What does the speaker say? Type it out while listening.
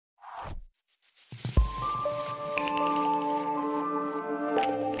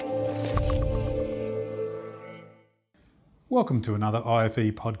Welcome to another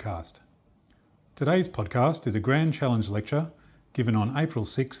IFE podcast. Today's podcast is a Grand Challenge lecture given on April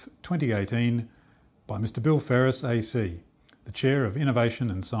 6, 2018 by Mr Bill Ferris AC, the Chair of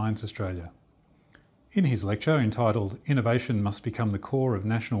Innovation and Science Australia. In his lecture entitled Innovation Must Become the Core of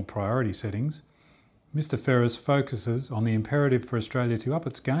National Priority Settings, Mr Ferris focuses on the imperative for Australia to up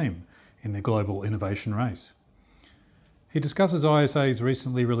its game in the global innovation race. He discusses ISA's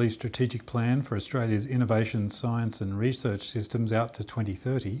recently released strategic plan for Australia's innovation, science and research systems out to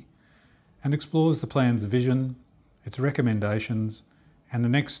 2030 and explores the plan's vision, its recommendations and the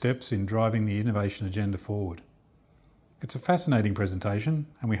next steps in driving the innovation agenda forward. It's a fascinating presentation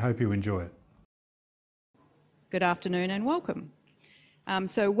and we hope you enjoy it. Good afternoon and welcome.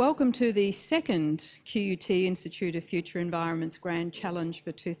 Welcome to the second QUT Institute of Future Environment's Grand Challenge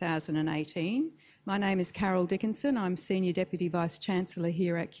for 2018. My name is Carol Dickinson. I'm Senior Deputy Vice-Chancellor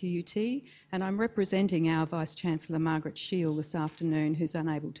here at QUT and I'm representing our Vice-Chancellor Margaret Shield this afternoon, who's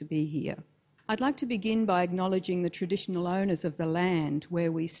unable to be here. I'd like to begin by acknowledging the traditional owners of the land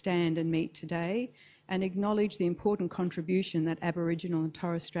where we stand and meet today and acknowledge the important contribution that Aboriginal and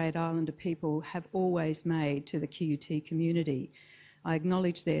Torres Strait Islander people have always made to the QUT community. I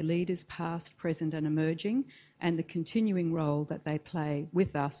acknowledge their leaders past, present and emerging and the continuing role that they play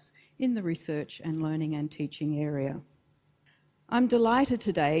with us in the research and learning and teaching area. I'm delighted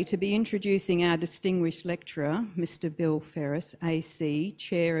today to be introducing our distinguished lecturer, Mr Bill Ferris AC,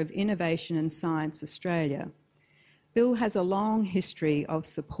 Chair of Innovation and Science Australia. Bill has a long history of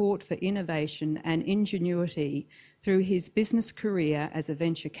support for innovation and ingenuity through his business career as a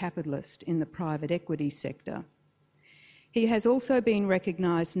venture capitalist in the private equity sector. He has also been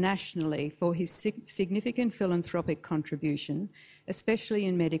recognised nationally for his significant philanthropic contribution, especially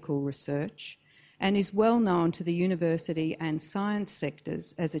in medical research, and is well known to the university and science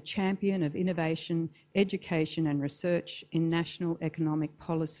sectors as a champion of innovation, education and research in national economic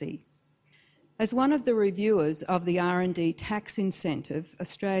policy. As one of the reviewers of the R&D tax incentive,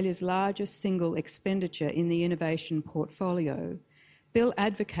 Australia's largest single expenditure in the innovation portfolio, Bill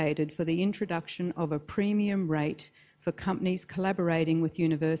advocated for the introduction of a premium rate for companies collaborating with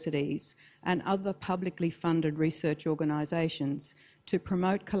universities and other publicly funded research organisations to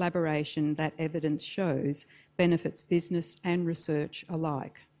promote collaboration that evidence shows benefits business and research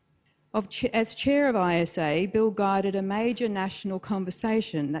alike. As chair of ISA, Bill guided a major national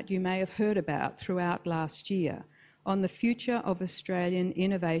conversation that you may have heard about throughout last year on the future of Australian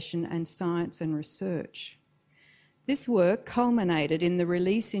innovation and science and research. This work culminated in the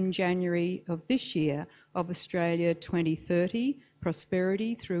release in January of this year of Australia 2030,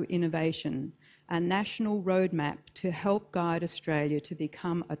 Prosperity Through Innovation, a national roadmap to help guide Australia to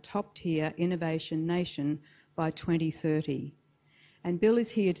become a top-tier innovation nation by 2030. And Bill is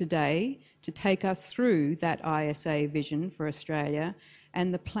here today to take us through that ISA vision for Australia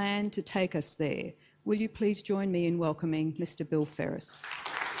and the plan to take us there. Will you please join me in welcoming Mr Bill Ferris?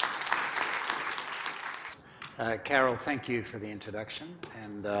 Carol, thank you for the introduction,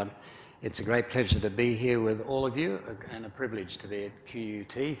 and it's a great pleasure to be here with all of you and a privilege to be at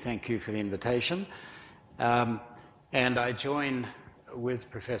QUT. Thank you for the invitation. And I join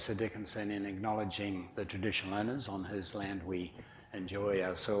with Professor Dickinson in acknowledging the traditional owners on whose land we enjoy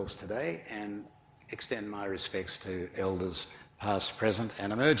ourselves today and extend my respects to elders past, present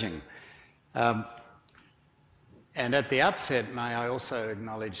and emerging. And at the outset, may I also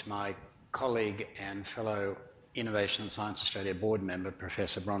acknowledge my colleague and fellow Innovation and Science Australia board member,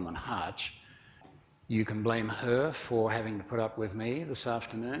 Professor Bronwyn Hartch. You can blame her for having to put up with me this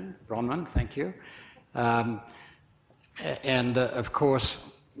afternoon. Bronwyn, thank you. Of course,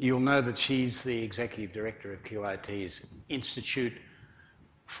 you'll know that she's the Executive Director of QIT's Institute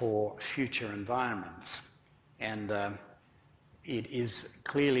for Future Environments. And it is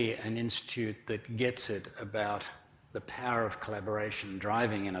clearly an institute that gets it about the power of collaboration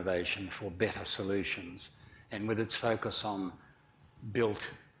driving innovation for better solutions, and with its focus on built,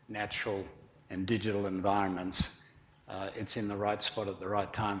 natural and digital environments, it's in the right spot at the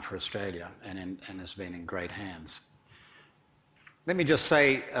right time for Australia and has been in great hands. Let me just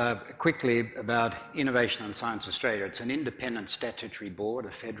say quickly about Innovation and Science Australia. It's an independent statutory board, a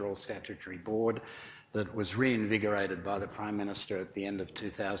federal statutory board that was reinvigorated by the Prime Minister at the end of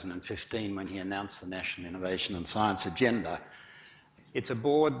 2015 when he announced the National Innovation and Science Agenda. It's a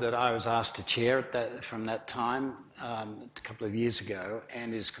board that I was asked to chair from that time a couple of years ago,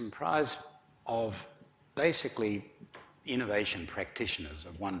 and is comprised of basically innovation practitioners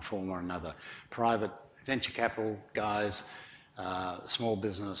of one form or another, private venture capital guys, small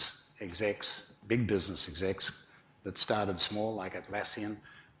business execs, big business execs that started small like Atlassian,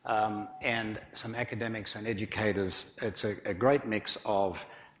 and some academics and educators. It's a great mix of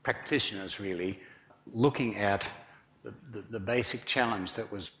practitioners, really, looking at the basic challenge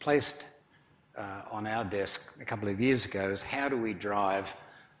that was placed on our desk a couple of years ago is how do we drive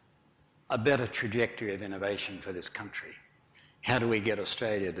a better trajectory of innovation for this country? How do we get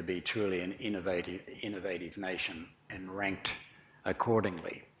Australia to be truly an innovative nation and ranked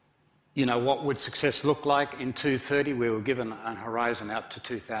accordingly? You know, what would success look like in 2030? We were given a horizon out to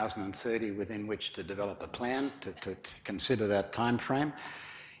 2030 within which to develop a plan to consider that time frame.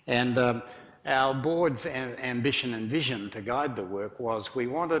 And our board's ambition and vision to guide the work was we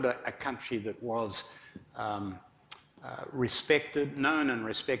wanted a country that was known and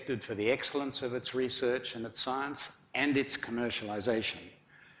respected for the excellence of its research and its science and its commercialisation,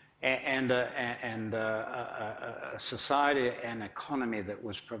 and a society and economy that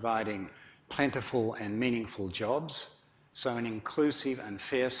was providing plentiful and meaningful jobs. So an inclusive and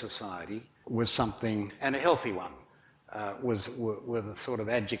fair society was something, and a healthy one, were the sort of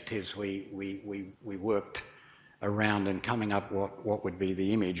adjectives we worked around in coming up what would be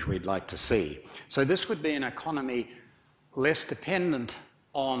the image we'd like to see. So this would be an economy less dependent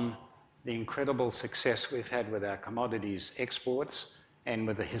on the incredible success we've had with our commodities exports and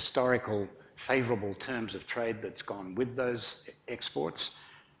with the historical favourable terms of trade that's gone with those exports.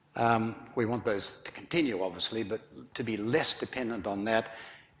 We want those to continue, obviously, but to be less dependent on that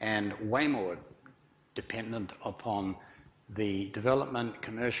and way more dependent upon the development,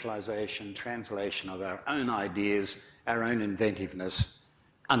 commercialisation, translation of our own ideas, our own inventiveness,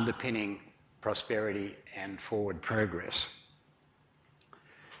 underpinning prosperity and forward progress.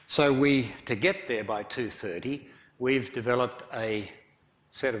 So to get there by 2030, we've developed a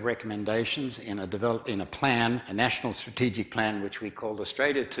set of recommendations in a plan, a national strategic plan, which we called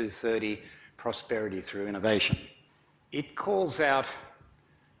Australia 2030 Prosperity Through Innovation. It calls out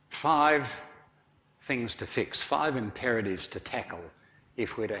 5 things to fix, 5 imperatives to tackle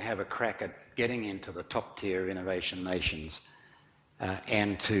if we're to have a crack at getting into the top tier innovation nations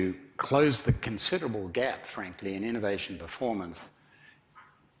and to close the considerable gap, frankly, in innovation performance,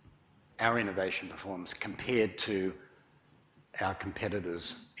 our innovation performance compared to our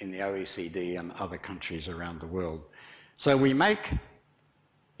competitors in the OECD and other countries around the world. So we make,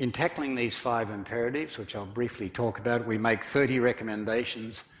 in tackling these 5 imperatives, which I'll briefly talk about, we make 30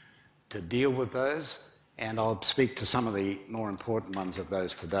 recommendations to deal with those, and I'll speak to some of the more important ones of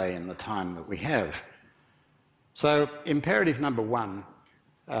those today in the time that we have. So imperative number 1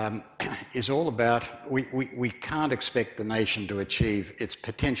 is all about, we can't expect the nation to achieve its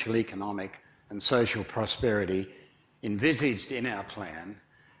potential economic and social prosperity envisaged in our plan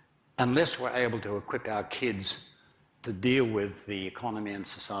unless we're able to equip our kids to deal with the economy and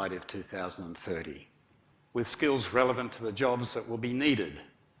society of 2030 with skills relevant to the jobs that will be needed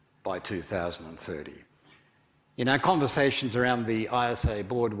by 2030. In our conversations around the ISA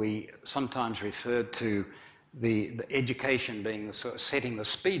board, we sometimes referred to the education being the sort of setting the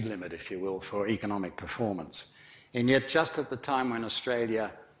speed limit, if you will, for economic performance. And yet, just at the time when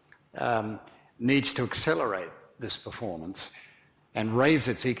Australia needs to accelerate this performance and raise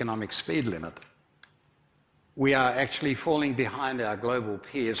its economic speed limit, we are actually falling behind our global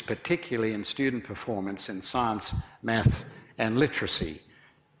peers, particularly in student performance in science, maths, and literacy.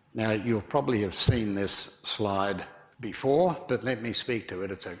 Now, you'll probably have seen this slide before, but let me speak to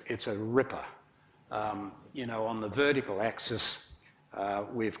it. It's a ripper. You know, on the vertical axis,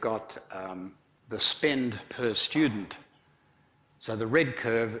 we've got the spend per student. So the red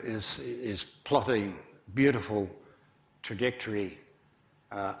curve is plotting beautiful trajectory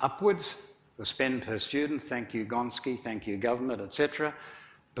upwards, the spend per student, thank you Gonski, thank you government, etc.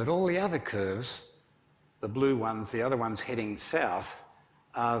 But all the other curves, the blue ones, the other ones heading south,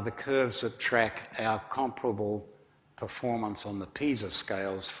 are the curves that track our comparable performance on the PISA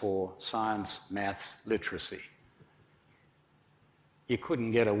scales for science, maths, literacy. You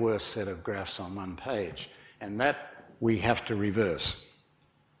couldn't get a worse set of graphs on one page, and that we have to reverse.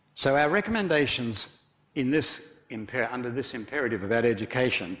 So our recommendations under this imperative about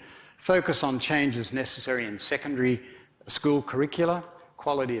education focus on changes necessary in secondary school curricula,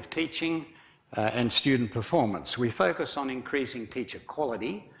 quality of teaching, and student performance. We focus on increasing teacher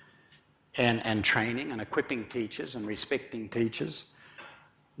quality and training and equipping teachers and respecting teachers,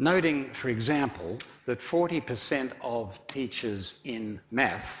 noting, for example, that 40% of teachers in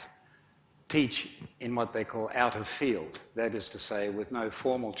maths teach in what they call out of field, that is to say with no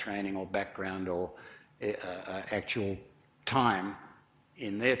formal training or background or actual time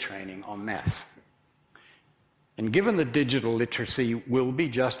in their training on maths. And given that digital literacy will be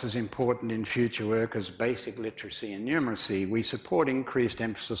just as important in future work as basic literacy and numeracy, we support increased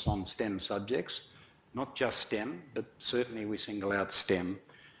emphasis on STEM subjects, not just STEM, but certainly we single out STEM,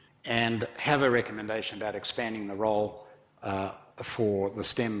 and have a recommendation about expanding the role for the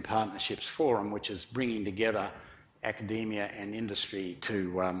STEM Partnerships Forum, which is bringing together academia and industry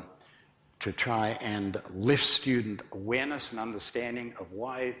to try and lift student awareness and understanding of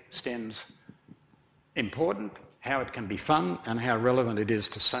why STEM's important, how it can be fun, and how relevant it is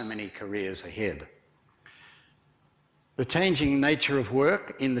to so many careers ahead. The changing nature of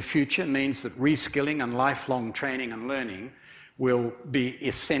work in the future means that reskilling and lifelong training and learning will be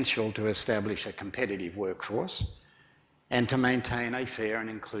essential to establish a competitive workforce and to maintain a fair and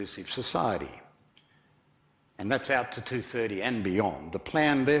inclusive society. And that's out to 2030 and beyond. The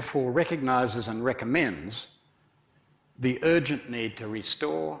plan therefore recognises and recommends the urgent need to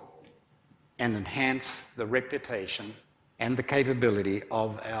restore and enhance the reputation and the capability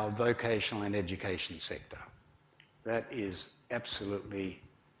of our vocational and education sector. That is absolutely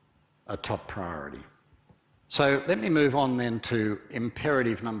a top priority. So let me move on then to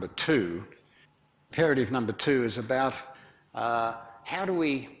imperative number 2. Imperative number 2 is about how do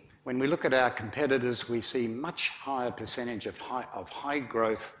we, when we look at our competitors, we see much higher percentage of high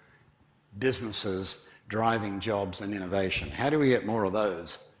growth businesses driving jobs and innovation. How do we get more of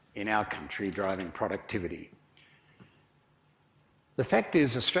those in our country driving productivity? The fact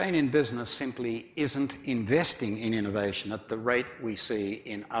is, Australian business simply isn't investing in innovation at the rate we see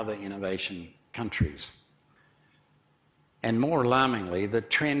in other innovation countries. And more alarmingly, the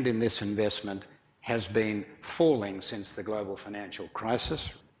trend in this investment has been falling since the global financial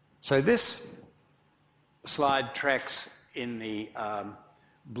crisis. So this slide tracks in the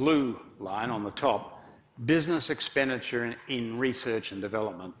blue line on the top business expenditure in research and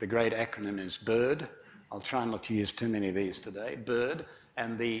development. The great acronym is BIRD. I'll try not to use too many of these today. BIRD.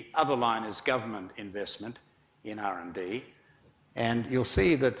 And the other line is government investment in R&D. And you'll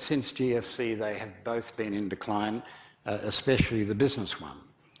see that since GFC, they have both been in decline, especially the business one.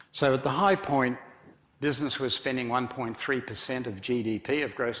 So at the high point, business was spending 1.3% of GDP,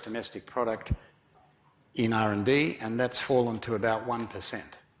 of gross domestic product, in R&D, and that's fallen to about 1%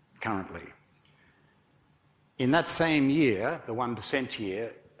 currently. In that same year, the 1%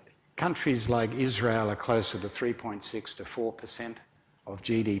 year, countries like Israel are closer to 3.6 to 4% of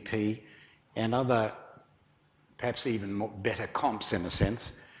GDP, and other, perhaps even better comps in a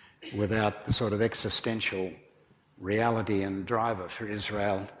sense, without the sort of existential reality and driver for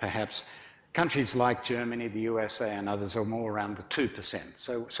Israel, perhaps. Countries like Germany, the USA, and others are more around the 2%.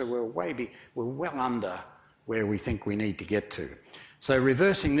 So we're well under where we think we need to get to. So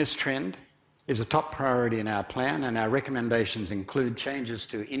reversing this trend is a top priority in our plan, and our recommendations include changes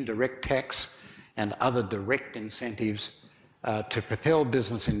to indirect tax and other direct incentives to propel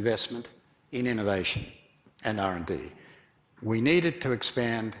business investment in innovation and R&D. We needed to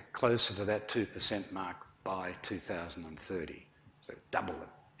expand closer to that 2% mark by 2030, so double it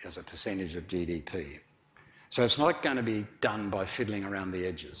as a percentage of GDP. So it's not going to be done by fiddling around the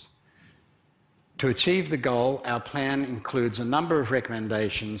edges. To achieve the goal, our plan includes a number of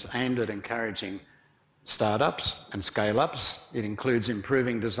recommendations aimed at encouraging startups and scale-ups. It includes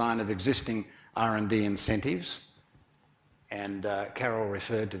improving design of existing R&D incentives, and Carol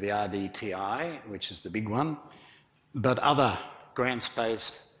referred to the RDTI, which is the big one, but other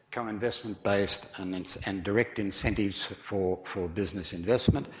grants-based, co-investment-based and direct incentives for business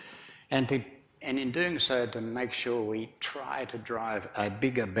investment, and in doing so to make sure we try to drive a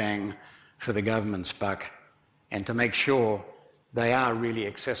bigger bang for the government's buck and to make sure they are really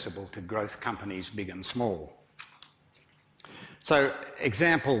accessible to growth companies big and small. So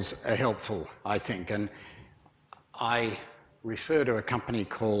examples are helpful, I think, and I refer to a company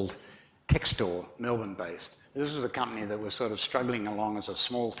called Textor, Melbourne-based. This was a company that was sort of struggling along as a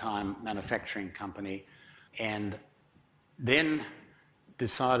small-time manufacturing company and then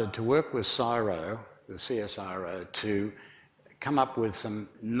decided to work with CSIRO, the CSIRO, to come up with some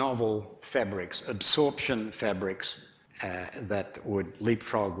novel fabrics, absorption fabrics that would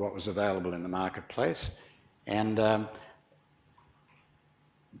leapfrog what was available in the marketplace. And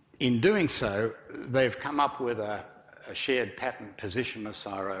in doing so, they've come up with a shared patent position with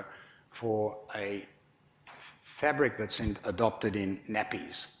CSIRO for a fabric that's adopted in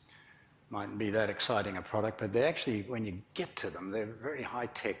nappies. Mightn't be that exciting a product, but they actually, when you get to them, they're very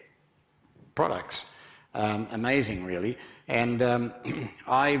high-tech products. Amazing, really. And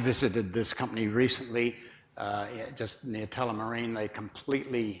I visited this company recently, just near Tullamarine. They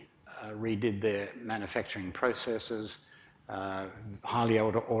completely redid their manufacturing processes, highly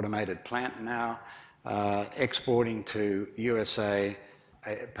automated plant now, exporting to USA,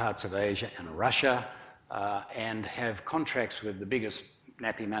 parts of Asia and Russia, and have contracts with the biggest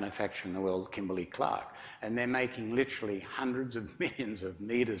nappy manufacturer in the world, Kimberly-Clark. And they're making literally hundreds of millions of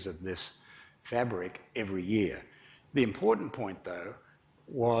metres of this fabric every year. The important point, though,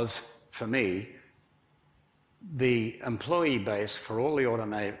 was, for me, the employee base for all the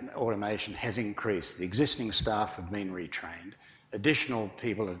automation has increased. The existing staff have been retrained, additional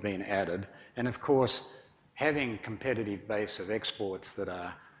people have been added, and of course, having a competitive base of exports that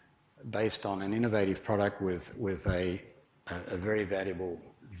are based on an innovative product with a very valuable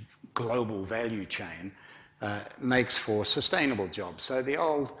global value chain makes for sustainable jobs. So the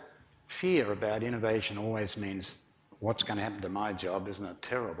old fear about innovation always means, what's going to happen to my job? Isn't it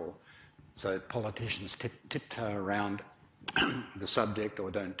terrible? So politicians tiptoe around the subject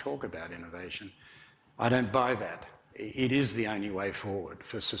or don't talk about innovation. I don't buy that. It is the only way forward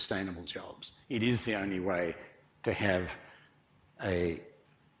for sustainable jobs. It is the only way to have an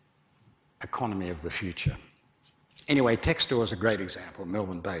economy of the future. Anyway, Textor is a great example,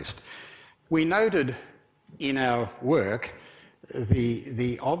 Melbourne-based. We noted in our work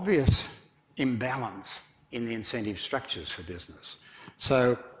the obvious imbalance in the incentive structures for business.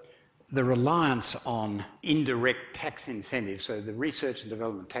 So the reliance on indirect tax incentives, so the research and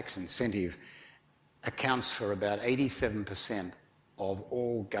development tax incentive accounts for about 87% of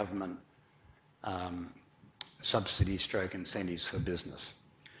all government subsidy/incentives for business.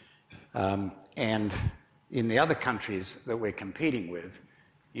 And in the other countries that we're competing with,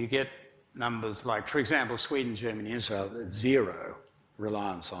 you get numbers like, for example, Sweden, Germany, Israel, zero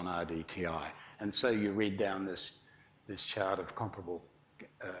reliance on RDTI. And so you read down this chart of comparable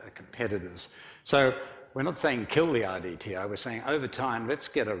competitors. So we're not saying kill the RDTI, we're saying over time, let's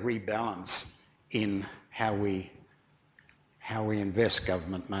get a rebalance in how we invest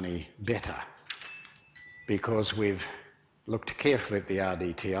government money better, because we've looked carefully at the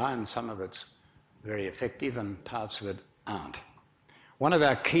RDTI and some of it's very effective and parts of it aren't. One of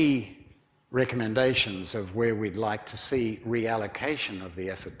our key recommendations of where we'd like to see reallocation of the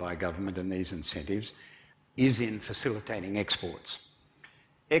effort by government and these incentives is in facilitating exports.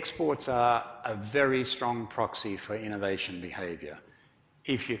 Exports are a very strong proxy for innovation behaviour.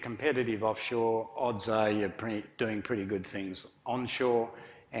 If you're competitive offshore, odds are you're doing pretty good things onshore,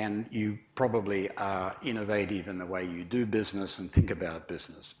 and you probably are innovative in the way you do business and think about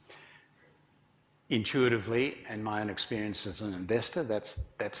business. Intuitively, and my own experience as an investor, that's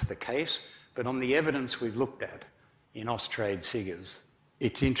the case. But on the evidence we've looked at in Austrade figures,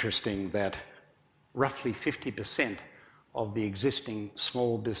 it's interesting that roughly 50% of the existing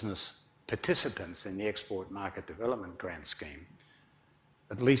small business participants in the Export Market Development Grant Scheme,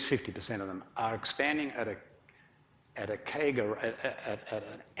 at least 50% of them, are expanding at a CAGR, at an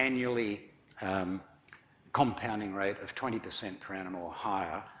annually compounding rate of 20% per annum or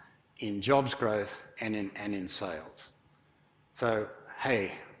higher in jobs growth and in sales. So,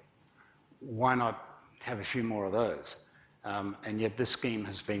 hey, why not have a few more of those? And yet this scheme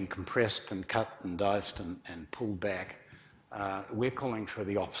has been compressed and cut and diced and pulled back. We're calling for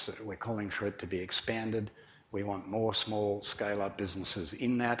the opposite. We're calling for it to be expanded. We want more small scale-up businesses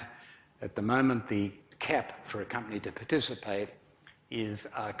in that. At the moment, the cap for a company to participate is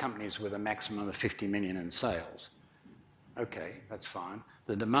companies with a maximum of 50 million in sales. Okay, that's fine.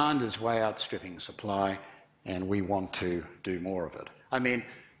 The demand is way outstripping supply, and we want to do more of it. I mean,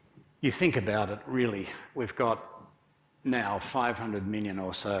 you think about it, really, we've got now 500 million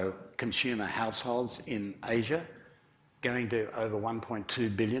or so consumer households in Asia, going to over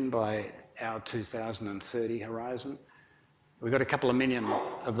 1.2 billion by our 2030 horizon. We've got a couple of million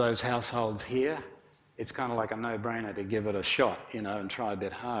of those households here. It's kind of like a no-brainer to give it a shot, and try a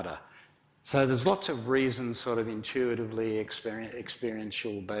bit harder. So there's lots of reasons, sort of intuitively,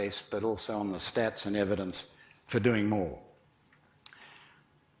 experiential based, but also on the stats and evidence for doing more.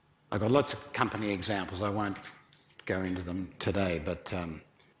 I've got lots of company examples. I won't go into them today, but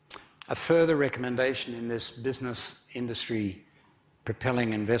a further recommendation in this business industry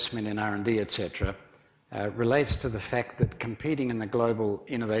propelling investment in R&D, etc., relates to the fact that competing in the global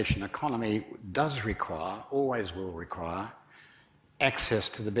innovation economy does require, always will require, access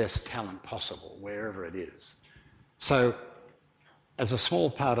to the best talent possible, wherever it is. So, as a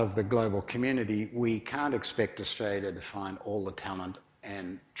small part of the global community, we can't expect Australia to find all the talent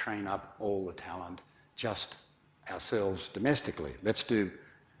and train up all the talent just ourselves domestically. Let's do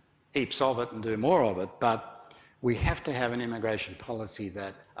heaps of it and do more of it, but we have to have an immigration policy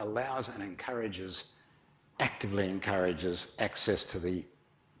that allows and actively encourages access to the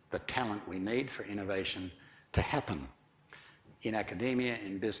talent we need for innovation to happen in academia,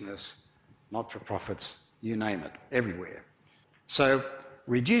 in business, not-for-profits, you name it, everywhere. So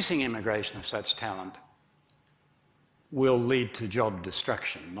reducing immigration of such talent will lead to job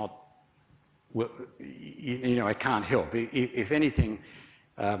destruction, it can't help. If anything,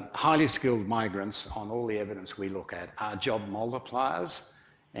 highly skilled migrants, on all the evidence we look at, are job multipliers,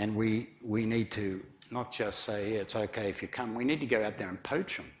 and we need to not just say, yeah, it's okay if you come. We need to go out there and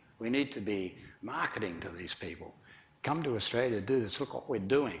poach them. We need to be marketing to these people. Come to Australia, do this. Look what we're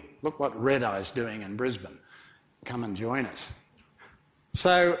doing. Look what Red Eye's doing in Brisbane. Come and join us.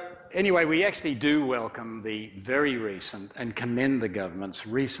 So anyway, we actually do welcome the very recent and commend the government's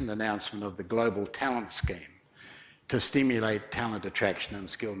recent announcement of the Global Talent Scheme to stimulate talent attraction and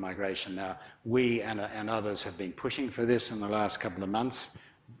skilled migration. Now, we and others have been pushing for this in the last couple of months,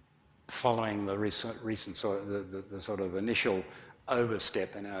 following the recent sort of initial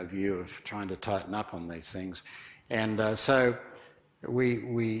overstep in our view of trying to tighten up on these things. And so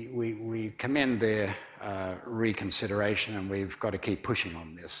we commend their reconsideration, and we've got to keep pushing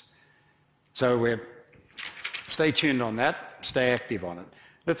on this. So stay tuned on that, stay active on it.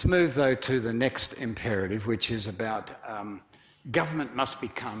 Let's move, though, to the next imperative, which is about government must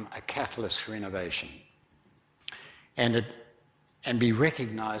become a catalyst for innovation and be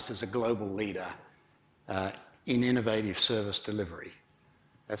recognised as a global leader in innovative service delivery.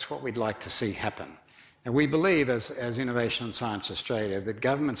 That's what we'd like to see happen. And we believe, as Innovation and Science Australia, that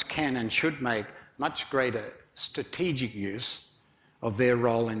governments can and should make much greater strategic use of their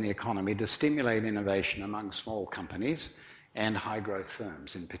role in the economy to stimulate innovation among small companies and high-growth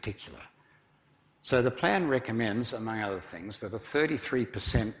firms in particular. So the plan recommends, among other things, that a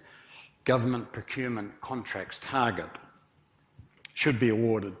 33% government procurement contracts target should be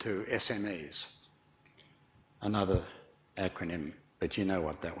awarded to SMEs. Another acronym, but you know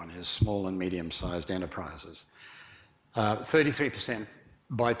what that one is, small and medium-sized enterprises. 33%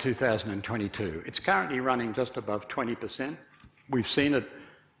 by 2022. It's currently running just above 20%. We've seen it.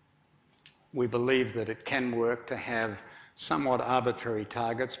 We believe that it can work to have somewhat arbitrary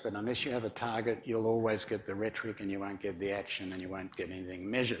targets, but unless you have a target, you'll always get the rhetoric and you won't get the action and you won't get anything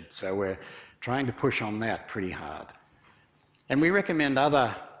measured. So we're trying to push on that pretty hard. And we recommend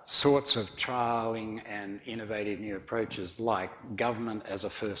other sorts of trialling and innovative new approaches like government as a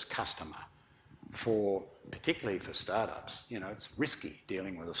first customer, particularly for startups. You know, it's risky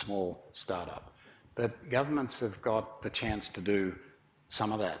dealing with a small startup, but governments have got the chance to do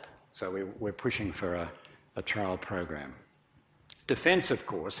some of that. So we're pushing for a trial program. Defence, of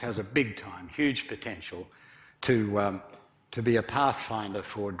course, has a big time, huge potential to be a pathfinder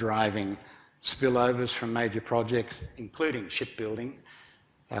for driving spillovers from major projects, including shipbuilding.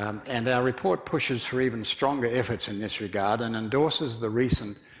 And our report pushes for even stronger efforts in this regard and endorses the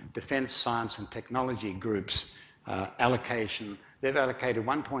recent Defence Science and Technology Group's allocation. They've allocated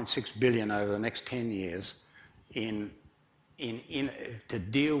 $1.6 billion over the next 10 years to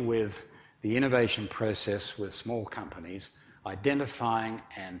deal with the innovation process with small companies, identifying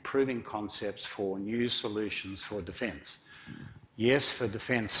and proving concepts for new solutions for defence. Yes, for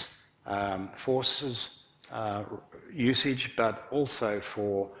defence forces usage, but also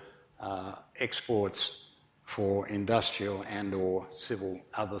for exports for industrial and or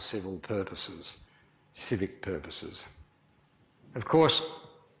other civil purposes, civic purposes. Of course,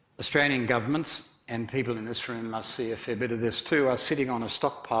 Australian governments and people in this room must see a fair bit of this too, are sitting on a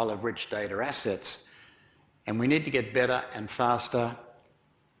stockpile of rich data assets, and we need to get better and faster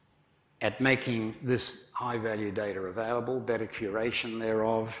at making this high-value data available, better curation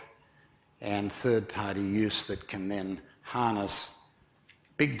thereof, and third-party use that can then harness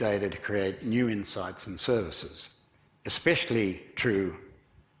big data to create new insights and services. Especially true,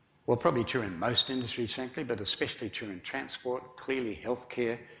 well, probably true in most industries, frankly, but especially true in transport, clearly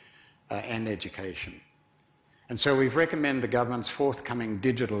healthcare, and education. And so we've recommended the government's forthcoming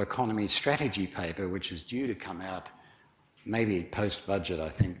digital economy strategy paper, which is due to come out maybe post-budget, I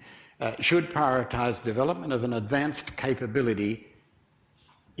think, should prioritise development of an advanced capability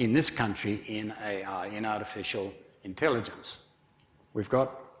in this country in AI, in artificial intelligence. We've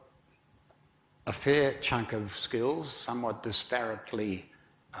got a fair chunk of skills, somewhat disparately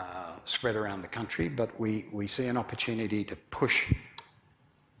spread around the country, but we see an opportunity to push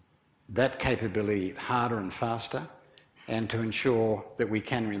that capability harder and faster and to ensure that we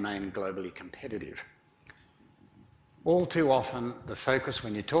can remain globally competitive. All too often, the focus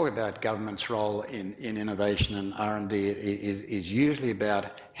when you talk about government's role in innovation and R&D is usually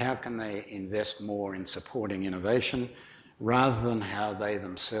about how can they invest more in supporting innovation rather than how they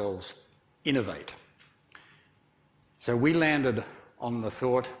themselves innovate. So we landed on the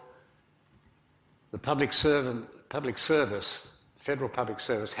thought the public service federal public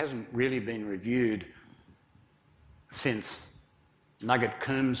service hasn't really been reviewed since Nugget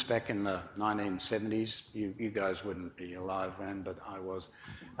Coombs back in the 1970s. You guys wouldn't be alive then, but I was.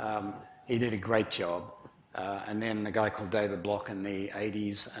 He did a great job. And then a guy called David Block in the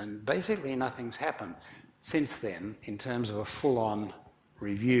 80s, and basically nothing's happened since then in terms of a full-on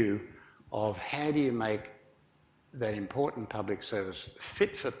review of how do you make that important public service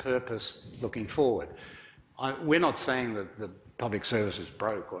fit for purpose looking forward. We're not saying that the public service is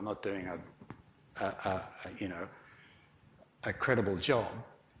broke or not doing a credible job,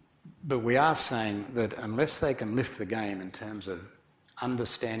 but we are saying that unless they can lift the game in terms of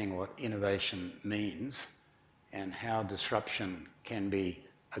understanding what innovation means and how disruption can be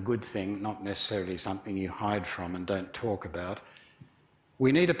a good thing, not necessarily something you hide from and don't talk about,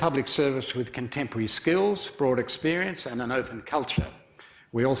 we need a public service with contemporary skills, broad experience and an open culture.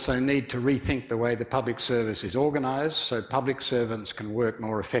 We also need to rethink the way the public service is organised so public servants can work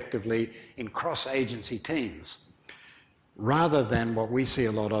more effectively in cross-agency teams, rather than what we see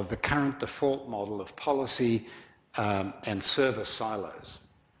a lot of, the current default model of policy and service silos.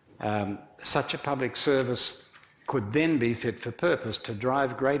 Such a public service could then be fit for purpose to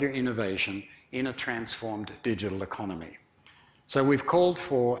drive greater innovation in a transformed digital economy. So we've called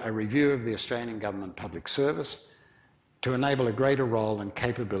for a review of the Australian Government Public Service to enable a greater role and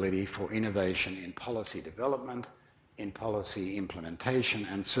capability for innovation in policy development, in policy implementation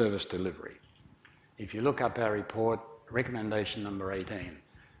and service delivery. If you look up our report, recommendation number 18,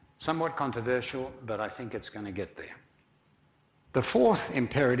 somewhat controversial, but I think it's going to get there. The fourth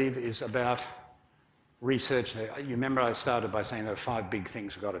imperative is about research. You remember I started by saying there are 5 big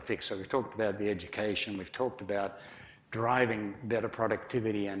things we've got to fix. So we've talked about the education, we've talked about driving better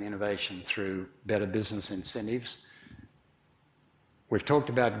productivity and innovation through better business incentives. We've talked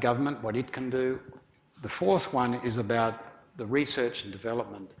about government, what it can do. The fourth one is about the research and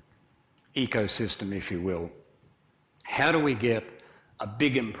development ecosystem, if you will. How do we get a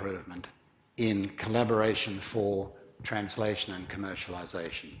big improvement in collaboration for translation and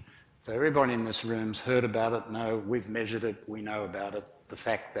commercialisation? So everybody in this room's heard about it. No, we've measured it. We know about it. The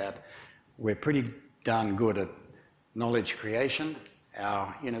fact that we're pretty darn good at knowledge creation.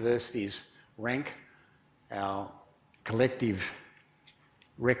 Our universities rank. Our collective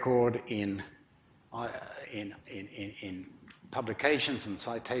record in publications and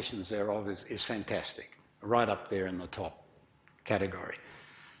citations thereof is fantastic, right up there in the top category.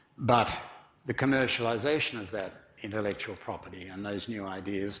 But the commercialisation of that intellectual property and those new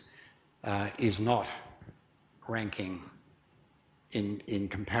ideas is not ranking in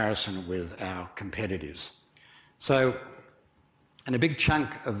comparison with our competitors. So, and a big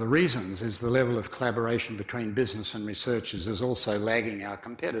chunk of the reasons is the level of collaboration between business and researchers is also lagging our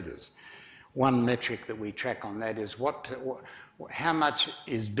competitors. One metric that we track on that is how much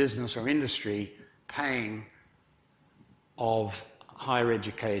is business or industry paying of higher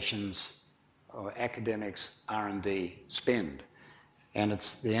education's or academics' R&D spend. And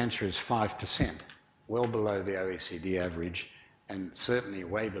the answer is 5%, well below the OECD average and certainly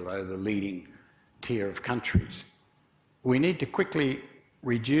way below the leading tier of countries. We need to quickly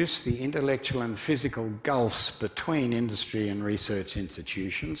reduce the intellectual and physical gulfs between industry and research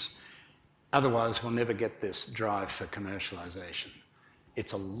institutions. Otherwise, we'll never get this drive for commercialisation.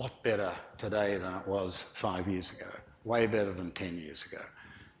 It's a lot better today than it was 5 years ago, way better than 10 years ago.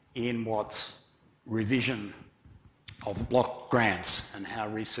 Ian Watt's revision of block grants and how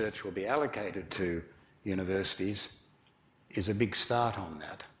research will be allocated to universities is a big start on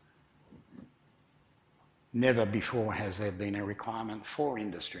that. Never before has there been a requirement for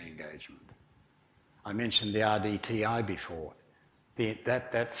industry engagement. I mentioned the RDTI before.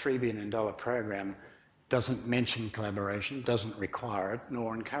 That $3 billion program doesn't mention collaboration, doesn't require it,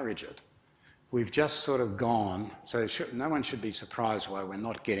 nor encourage it. We've just sort of gone, so no one should be surprised why we're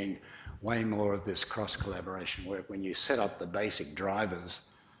not getting way more of this cross-collaboration work when you set up the basic drivers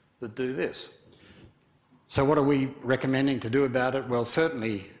that do this. So what are we recommending to do about it? Well,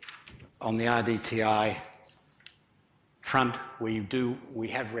 certainly on the RDTI front, we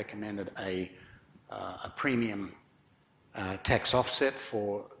have recommended a premium tax offset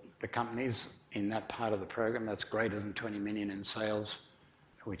for the companies in that part of the program. That's greater than 20 million in sales,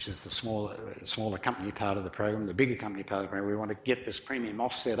 which is the smaller company part of the program. The bigger company part of the program, we want to get this premium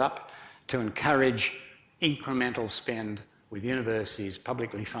offset up to encourage incremental spend with universities,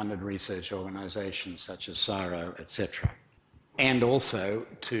 publicly funded research organisations such as CSIRO, etc. And also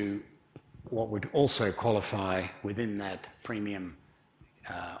to what would also qualify within that premium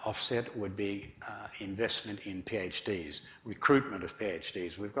offset would be investment in PhDs, recruitment of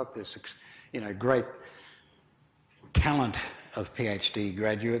PhDs. We've got this, great talent of PhD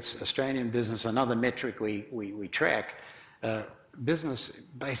graduates. Australian business, another metric we track, business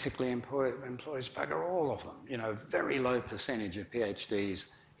basically employs bugger all of them. Very low percentage of PhDs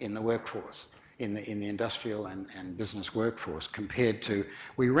in the workforce, in the industrial and business workforce, compared to,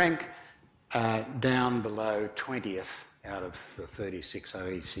 we rank down below 20th out of the 36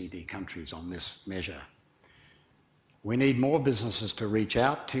 OECD countries on this measure. We need more businesses to reach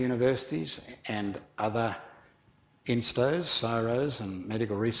out to universities and other instos, CSIROs and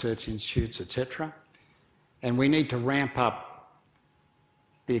medical research institutes, etc. And we need to ramp up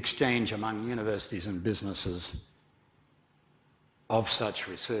the exchange among universities and businesses of such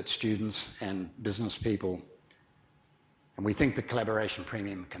research students and business people. And we think the collaboration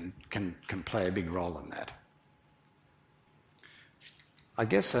premium can play a big role in that. I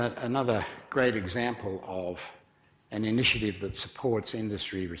guess another great example of an initiative that supports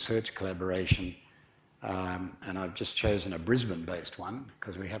industry research collaboration, and I've just chosen a Brisbane-based one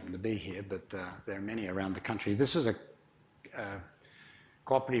because we happen to be here, but there are many around the country. This is a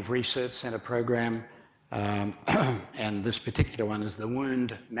cooperative research centre program, and this particular one is the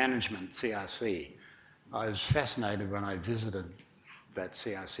Wound Management CRC. I was fascinated when I visited that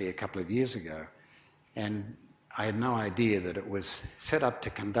CRC a couple of years ago, and I had no idea that it was set up to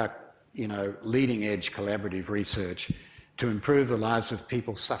conduct, leading edge collaborative research to improve the lives of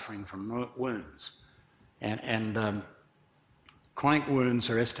people suffering from wounds. And chronic wounds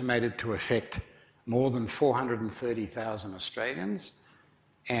are estimated to affect more than 430,000 Australians,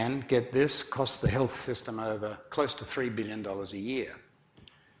 and get this, cost the health system over close to $3 billion a year.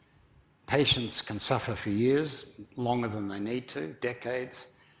 Patients can suffer for years, longer than they need to, decades,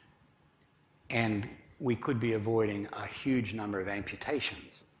 and we could be avoiding a huge number of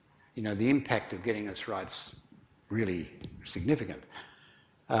amputations. The impact of getting this right is really significant.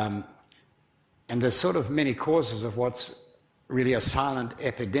 And there's sort of many causes of what's really a silent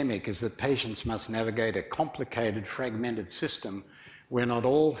epidemic, is that patients must navigate a complicated, fragmented system where not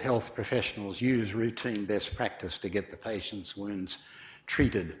all health professionals use routine best practice to get the patient's wounds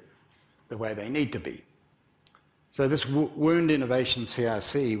treated the way they need to be. So this Wound Innovation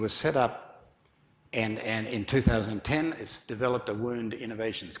CRC was set up, and in 2010 it's developed a Wound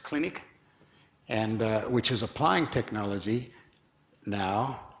Innovations Clinic, and which is applying technology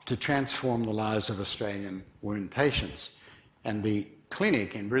now to transform the lives of Australian wound patients. And the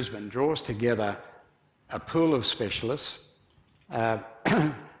clinic in Brisbane draws together a pool of specialists,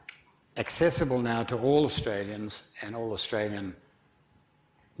 accessible now to all Australians and all Australian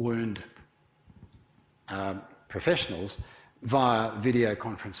wound professionals via video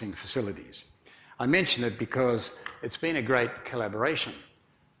conferencing facilities. I mention it because it's been a great collaboration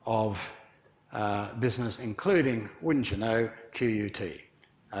of business, including, wouldn't you know, QUT,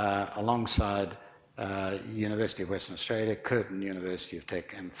 alongside University of Western Australia, Curtin University of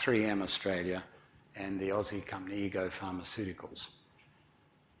Tech, and 3M Australia, and the Aussie company Ego Pharmaceuticals.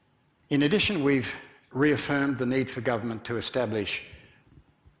 In addition, we've reaffirmed the need for government to establish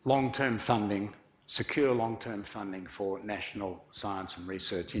long-term funding, secure long-term funding for national science and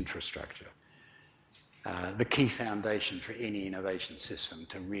research infrastructure, the key foundation for any innovation system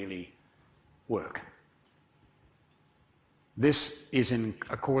to really work. This is in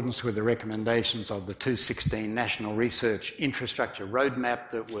accordance with the recommendations of the 2016 National Research Infrastructure Roadmap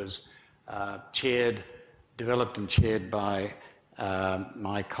that was developed and chaired by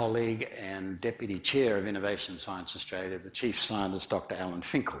my colleague and Deputy Chair of Innovation Science Australia, the Chief Scientist, Dr. Alan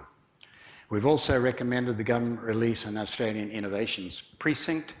Finkel. We've also recommended the government release an Australian Innovations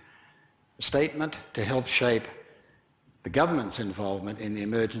Precinct statement to help shape the government's involvement in the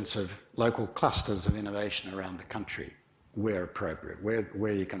emergence of local clusters of innovation around the country, where appropriate,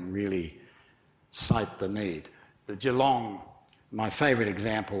 where you can really cite the need. The Geelong, my favourite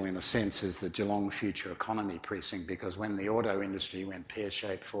example in a sense, is the Geelong Future Economy Precinct, because when the auto industry went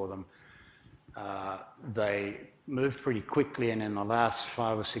pear-shaped for them, they moved pretty quickly, and in the last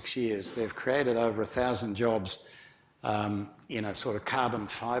 5 or 6 years they've created over 1,000 jobs in a sort of carbon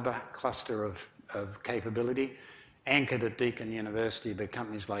fibre cluster of capability, anchored at Deakin University by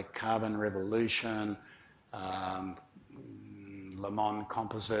companies like Carbon Revolution, Le Monde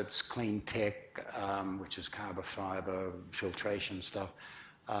Composites, Clean Tech, which is carbon fibre, filtration stuff,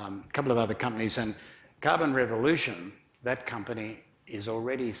 a couple of other companies. And Carbon Revolution, that company, is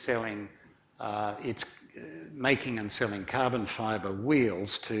already selling, it's making and selling carbon fibre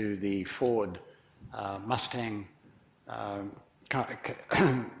wheels to the Ford Mustang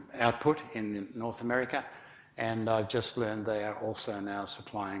output in North America. And I've just learned they are also now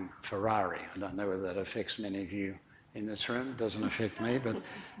supplying Ferrari. I don't know whether that affects many of you in this room. Doesn't affect me, but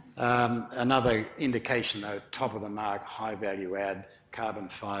another indication, though, top of the mark, high value add, carbon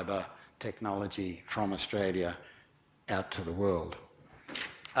fibre technology from Australia out to the world.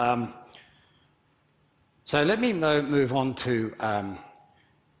 So let me move on to,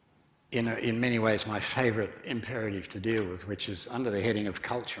 in many ways, my favourite imperative to deal with, which is under the heading of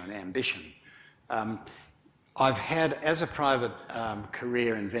culture and ambition. I've had, as a private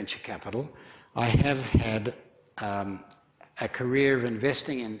career in venture capital, I have had a career of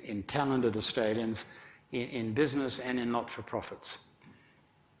investing in talented Australians in business and in not-for-profits.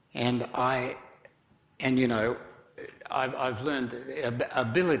 And I've learned that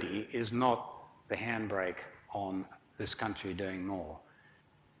ability is not the handbrake on this country doing more.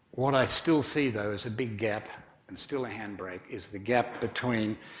 What I still see, though, is a big gap, and still a handbrake, is the gap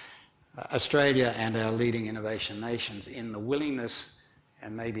between Australia and our leading innovation nations in the willingness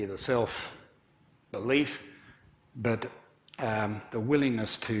and maybe the self-belief, but the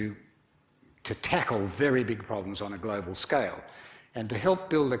willingness to tackle very big problems on a global scale and to help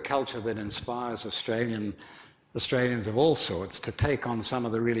build a culture that inspires Australians of all sorts to take on some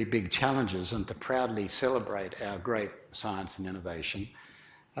of the really big challenges and to proudly celebrate our great science and innovation.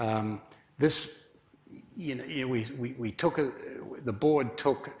 The board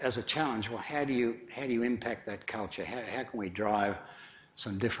took as a challenge, well, how do you impact that culture? How can we drive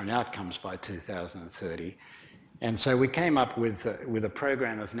some different outcomes by 2030? And so we came up with a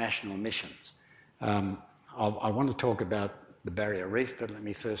program of national missions. I want to talk about the Barrier Reef, but let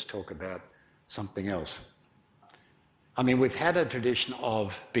me first talk about something else. I mean, we've had a tradition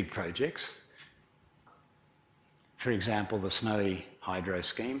of big projects. For example, the Snowy Hydro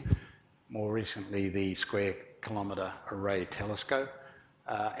Scheme, more recently the Square Kilometre Array Telescope,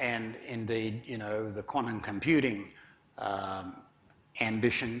 and indeed, the quantum computing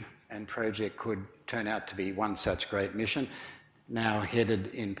ambition and project could turn out to be one such great mission, now headed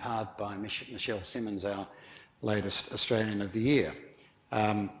in part by Michelle Simmons, our latest Australian of the Year.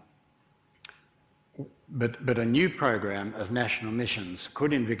 But a new program of national missions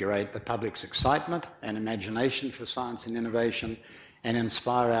could invigorate the public's excitement and imagination for science and innovation and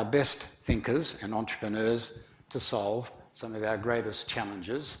inspire our best thinkers and entrepreneurs to solve some of our greatest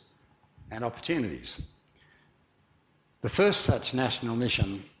challenges and opportunities. The first such national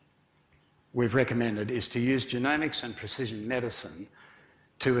mission we've recommended is to use genomics and precision medicine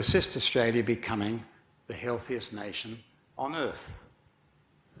to assist Australia becoming the healthiest nation on Earth.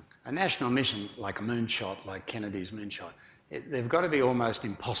 A national mission like a moonshot, like Kennedy's moonshot, they've got to be almost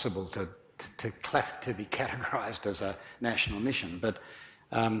impossible to be categorised as a national mission. But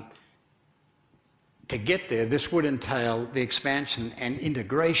to get there, this would entail the expansion and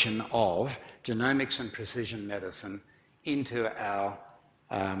integration of genomics and precision medicine into our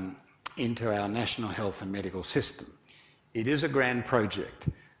national health and medical system. It is a grand project.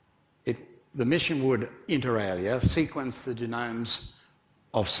 The mission would, inter alia, sequence the genomes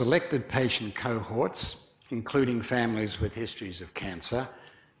of selected patient cohorts, including families with histories of cancer,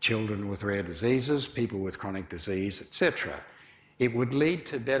 children with rare diseases, people with chronic disease, etc. It would lead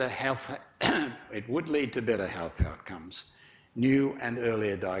to better health. It would lead to better health outcomes, new and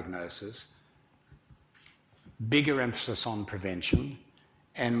earlier diagnosis, bigger emphasis on prevention,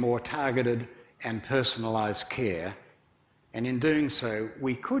 and more targeted and personalised care. And in doing so,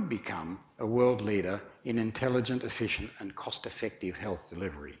 we could become a world leader in intelligent, efficient and cost-effective health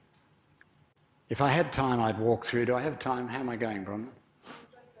delivery. If I had time, I'd walk through. Do I have time? How am I going, Bronwyn?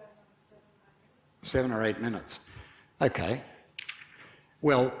 7 or 8 minutes. Okay.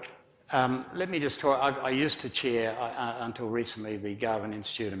 Well, let me just talk. I used to chair, until recently, the Garvan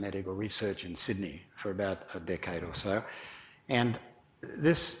Institute of Medical Research in Sydney for about a decade or so. And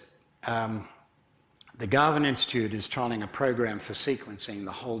this... the Garvan Institute is trialling a program for sequencing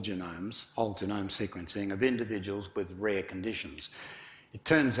the whole genome sequencing of individuals with rare conditions. It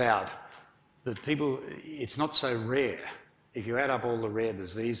turns out that it's not so rare. If you add up all the rare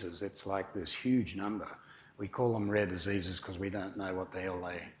diseases, it's like this huge number. We call them rare diseases because we don't know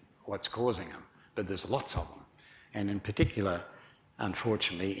what's causing them, but there's lots of them. And in particular,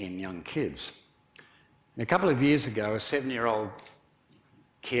 unfortunately, in young kids. And a couple of years ago, a 7-year-old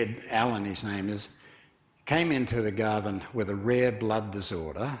kid, Alan his name is, came into the Garvan with a rare blood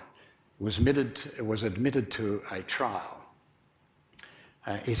disorder, was admitted to a trial.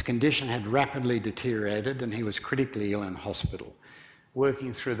 His condition had rapidly deteriorated and he was critically ill in hospital.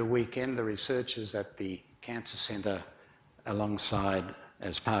 Working through the weekend, the researchers at the Cancer Centre alongside,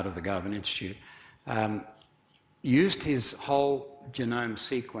 as part of the Garvan Institute, used his whole genome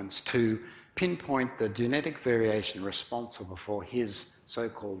sequence to pinpoint the genetic variation responsible for his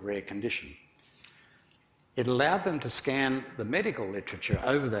so-called rare condition. It allowed them to scan the medical literature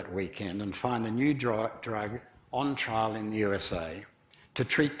over that weekend and find a new drug on trial in the USA to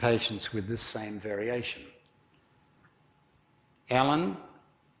treat patients with this same variation. Alan,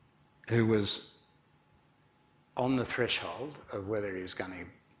 who was on the threshold of whether he was going to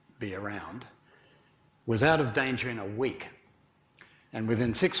be around, was out of danger in a week. And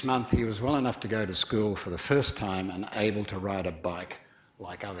within 6 months, he was well enough to go to school for the first time and able to ride a bike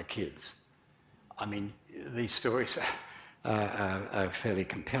like other kids. I mean, these stories are fairly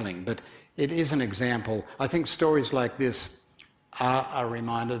compelling, but it is an example. I think stories like this are a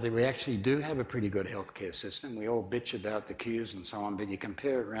reminder that we actually do have a pretty good healthcare system. We all bitch about the queues and so on, but you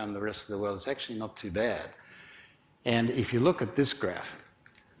compare it around the rest of the world, it's actually not too bad. And if you look at this graph,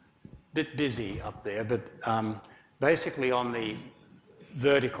 a bit busy up there, but basically on the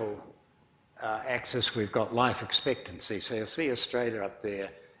vertical axis we've got life expectancy. So you'll see Australia up there.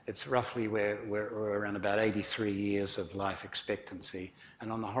 It's roughly where we're around about 83 years of life expectancy. And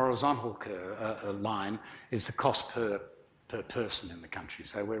on the horizontal line is the cost per person in the country.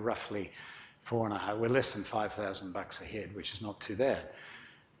 So we're roughly we're less than $5,000 a head, which is not too bad.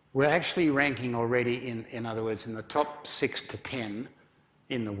 We're actually ranking already in other words, in the top 6 to 10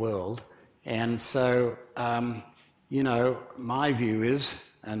 in the world. And so, my view is,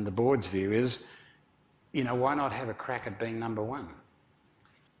 and the board's view is, why not have a crack at being number one?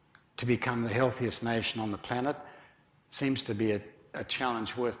 To become the healthiest nation on the planet seems to be a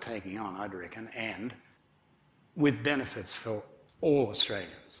challenge worth taking on, I'd reckon, and with benefits for all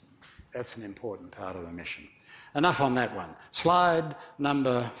Australians. That's an important part of the mission. Enough on that one. Slide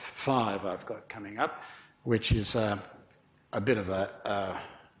number 5 I've got coming up, which is a bit of a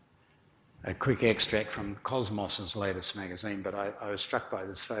quick extract from Cosmos's latest magazine, but I was struck by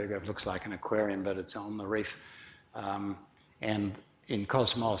this photograph. It looks like an aquarium, but it's on the reef. And in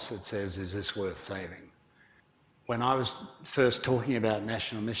Cosmos it says, is this worth saving? When I was first talking about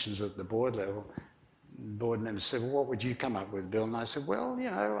national missions at the board level, the board members said, well, what would you come up with, Bill? And I said, well,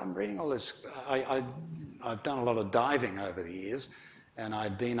 I'm reading all this. I've done a lot of diving over the years, and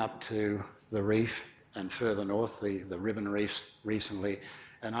I'd been up to the reef and further north, the Ribbon Reefs recently,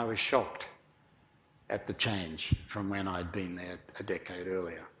 and I was shocked at the change from when I'd been there a decade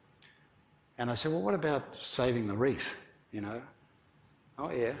earlier. And I said, well, what about saving the reef, Oh,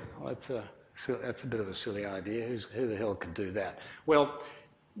 yeah, well, that's a bit of a silly idea. Who the hell could do that? Well,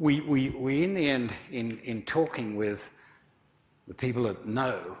 we in the end, in talking with the people that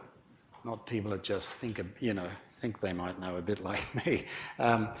know, not people that just think they might know a bit like me,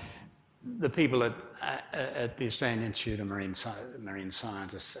 the people at the Australian Institute of Marine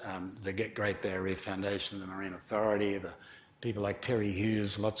Scientists, the Great Barrier Reef Foundation, the Marine Authority, the people like Terry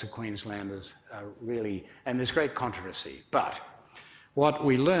Hughes, lots of Queenslanders, really, and there's great controversy. But what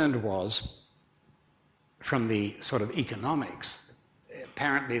we learned was, from the sort of economics,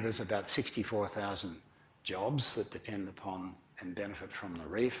 apparently there's about 64,000 jobs that depend upon and benefit from the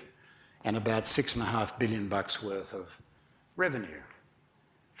reef, and about $6.5 billion worth of revenue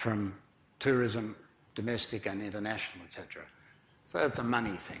from tourism, domestic and international, etc. So that's a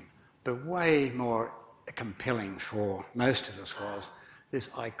money thing. But way more compelling for most of us was this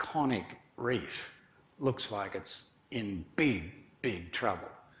iconic reef looks like it's in big trouble.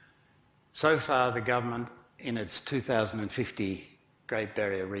 So far, the government, in its 2050 Great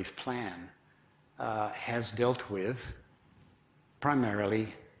Barrier Reef Plan, has dealt with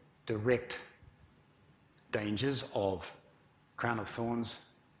primarily direct dangers of crown of thorns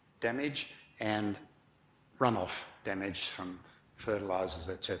damage and runoff damage from fertilisers,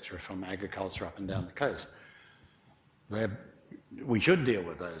 etc., from agriculture up and down the coast. We should deal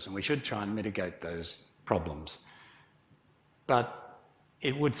with those and we should try and mitigate those problems. But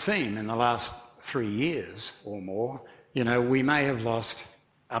it would seem in the last 3 years or more, we may have lost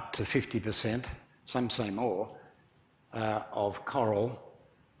up to 50%, some say more, of coral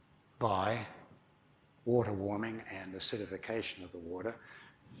by water warming and acidification of the water.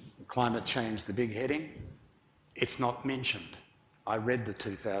 Climate change, the big heading, it's not mentioned. I read the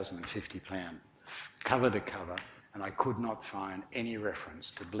 2050 plan cover to cover, and I could not find any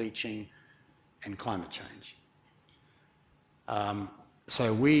reference to bleaching and climate change.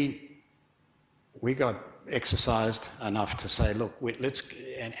 So we got exercised enough to say, look,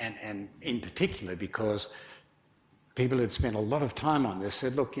 and in particular because people who'd spent a lot of time on this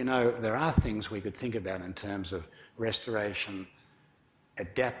said, look, there are things we could think about in terms of restoration,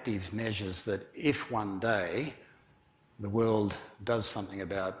 adaptive measures that if one day the world does something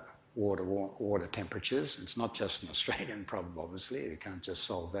about water temperatures, it's not just an Australian problem, obviously, we can't just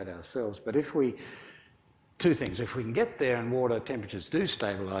solve that ourselves, but two things, if we can get there and water temperatures do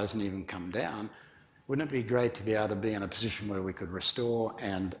stabilise and even come down, Wouldn't it be great to be able to be in a position where we could restore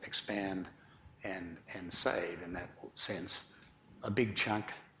and expand and save, in that sense, a big chunk,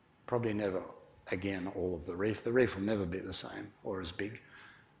 probably never again all of the reef. The reef will never be the same or as big.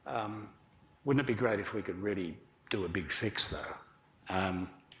 Wouldn't it be great if we could really do a big fix, though?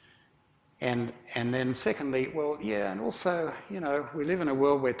 And then secondly, well, yeah, and also, you know, we live in a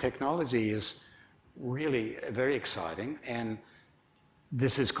world where technology is really very exciting, and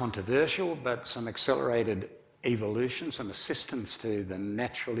this is controversial, but some accelerated evolution, some assistance to the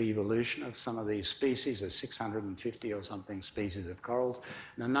natural evolution of some of these species. There's 650 or something species of corals,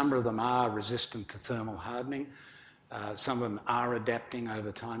 and a number of them are resistant to thermal hardening. Some of them are adapting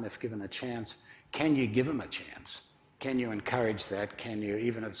over time if given a chance. Can you give them a chance? Can you encourage that? Can you,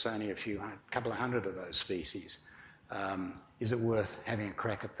 even if it's only a couple of hundred of those species, is it worth having a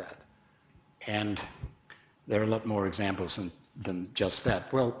crack at that? And there are a lot more examples than just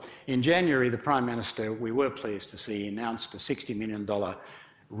that. Well, in January, the Prime Minister, we were pleased to see, announced a $60 million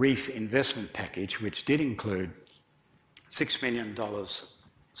reef investment package, which did include $6 million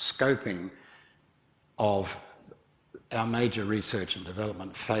scoping of our major research and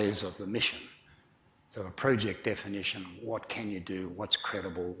development phase of the mission. So a project definition, what can you do, what's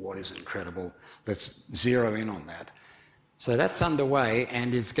credible, what isn't credible. Let's zero in on that. So that's underway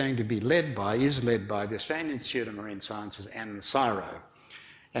and is led by the Australian Institute of Marine Sciences and the CSIRO.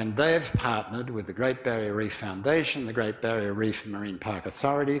 And they've partnered with the Great Barrier Reef Foundation, the Great Barrier Reef and Marine Park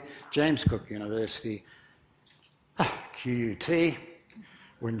Authority, James Cook University, QUT,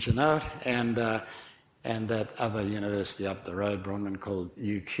 wouldn't you know it, and that other university up the road, Bronwyn, called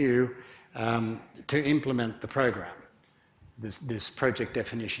UQ, to implement the program, this project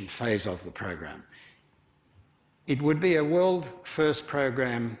definition phase of the program. It would be a world-first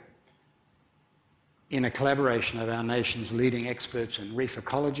program in a collaboration of our nation's leading experts in reef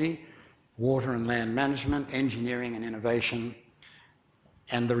ecology, water and land management, engineering and innovation,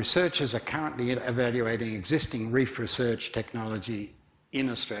 and the researchers are currently evaluating existing reef research technology in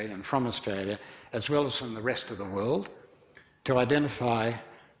Australia and from Australia, as well as from the rest of the world, to identify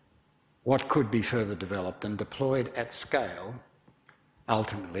what could be further developed and deployed at scale,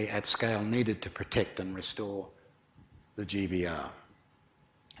 ultimately at scale needed to protect and restore the GBR.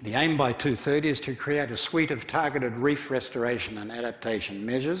 The aim by 2030 is to create a suite of targeted reef restoration and adaptation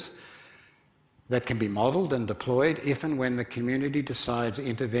measures that can be modelled and deployed if and when the community decides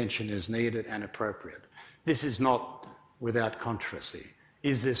intervention is needed and appropriate. This is not without controversy.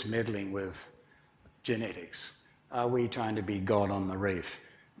 Is this meddling with genetics? Are we trying to be God on the reef?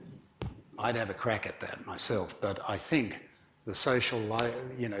 I'd have a crack at that myself, but I think the social,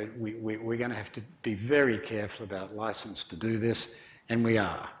 we're going to have to be very careful about licence to do this, and we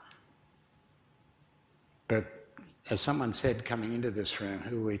are. But as someone said coming into this room,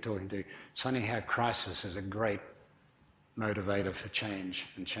 who are we talking to? It's funny how crisis is a great motivator for change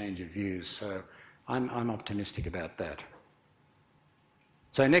and change of views. So I'm optimistic about that.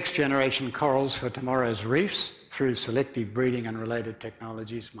 So next generation corals for tomorrow's reefs through selective breeding and related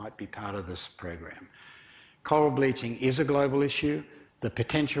technologies might be part of this program. Coral bleaching is a global issue. The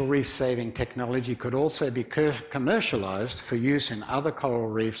potential reef-saving technology could also be commercialised for use in other coral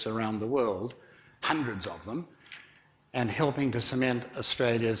reefs around the world, hundreds of them, and helping to cement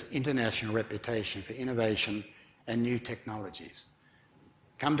Australia's international reputation for innovation and new technologies.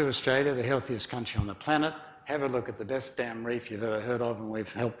 Come to Australia, the healthiest country on the planet, have a look at the best damn reef you've ever heard of, and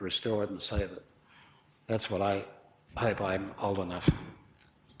we've helped restore it and save it. That's what I hope I'm old enough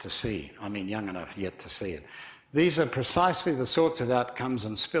to see. I mean, young enough yet to see it. These are precisely the sorts of outcomes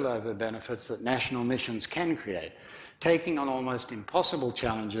and spillover benefits that national missions can create, taking on almost impossible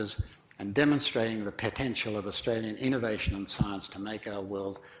challenges and demonstrating the potential of Australian innovation and science to make our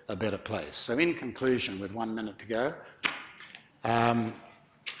world a better place. So in conclusion, with 1 minute to go, our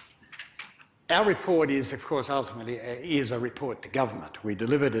report is, of course, ultimately is a report to government. We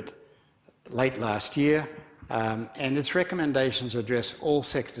delivered it late last year, and its recommendations address all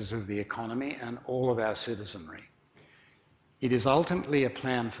sectors of the economy and all of our citizenry. It is ultimately a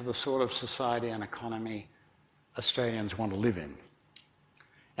plan for the sort of society and economy Australians want to live in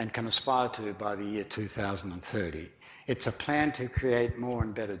and can aspire to by the year 2030. It's a plan to create more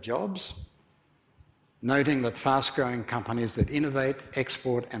and better jobs, noting that fast-growing companies that innovate,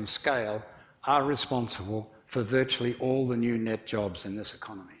 export and scale are responsible for virtually all the new net jobs in this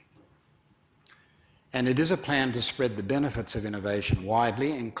economy. And it is a plan to spread the benefits of innovation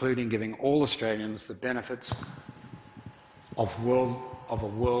widely, including giving all Australians the benefits of a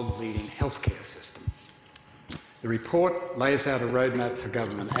world-leading healthcare system. The report lays out a roadmap for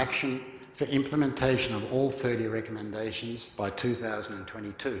government action for implementation of all 30 recommendations by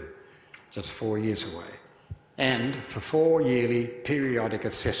 2022. just 4 years away, and for 4 yearly periodic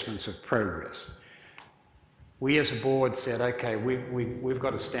assessments of progress. We as a board said, okay, we've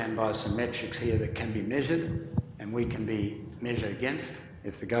got to stand by some metrics here that can be measured and we can be measured against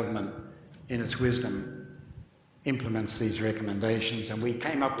if the government, in its wisdom, implements these recommendations. And we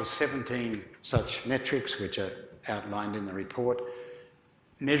came up with 17 such metrics, which are outlined in the report,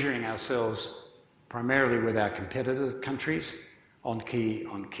 measuring ourselves primarily with our competitor countries on key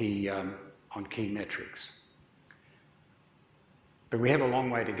metrics. But we have a long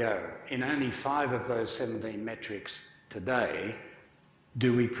way to go. In only 5 of those 17 metrics today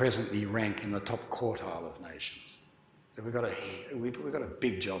do we presently rank in the top quartile of nations. So we've got a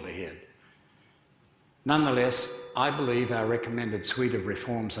big job ahead. Nonetheless, I believe our recommended suite of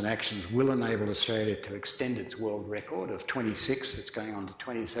reforms and actions will enable Australia to extend its world record of 26, it's going on to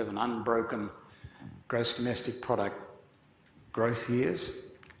 27 unbroken gross domestic product growth years,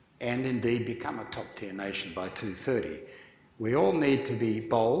 and indeed become a top-tier nation by 2030. We all need to be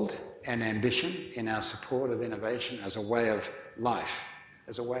bold and ambitious in our support of innovation as a way of life,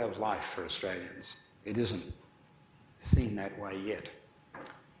 for Australians. It isn't seen that way yet.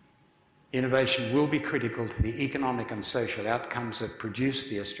 Innovation will be critical to the economic and social outcomes that produce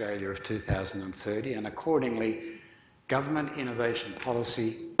the Australia of 2030, and accordingly, government innovation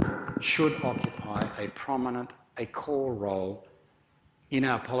policy should occupy a core role in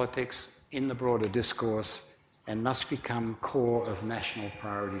our politics, in the broader discourse, and must become core of national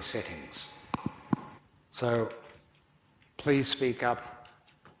priority settings. So please speak up.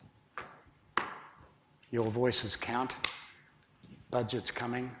 Your voices count. Budget's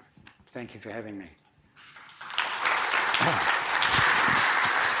coming. Thank you for having me.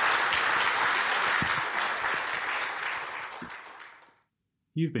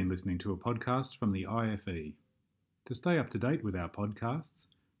 You've been listening to a podcast from the IFE. To stay up to date with our podcasts,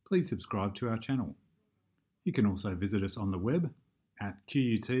 please subscribe to our channel. You can also visit us on the web at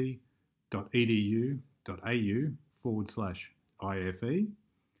qut.edu.au/IFE,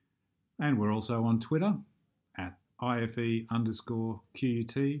 and we're also on Twitter at IFE_QUT,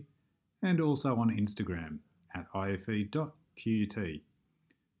 and also on Instagram at IFE.QUT.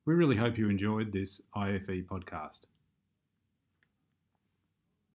 We really hope you enjoyed this IFE podcast.